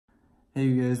Hey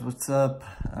you guys, what's up?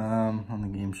 On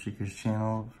the Game Streakers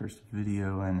channel, first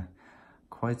video in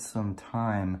quite some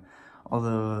time.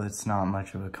 Although it's not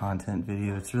much of a content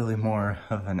video, it's really more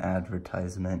of an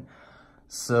advertisement.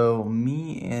 So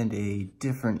me and a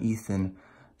different Ethan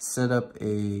set up a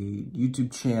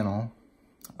YouTube channel,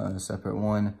 a separate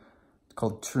one,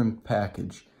 called Trim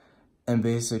Package. And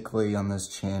basically on this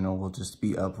channel, we'll just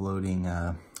be uploading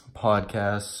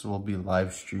podcasts, we'll be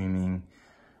live streaming,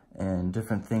 and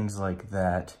different things like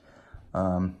that.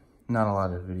 Not a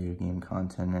lot of video game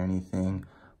content or anything,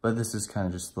 but this is kind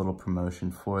of just a little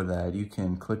promotion for that. You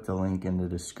can click the link in the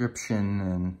description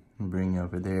and bring you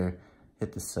over there,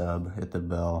 hit the sub, hit the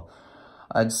bell.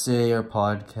 I'd say our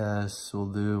podcasts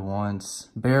will do once,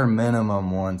 bare minimum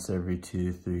once every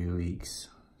 2-3 weeks.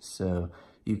 So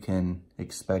you can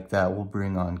expect that. We'll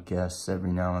bring on guests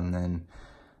every now and then,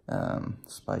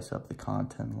 spice up the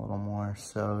content a little more.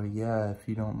 So yeah, if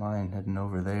you don't mind heading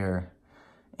over there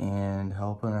and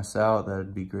helping us out, that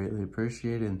would be greatly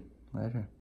appreciated. Later.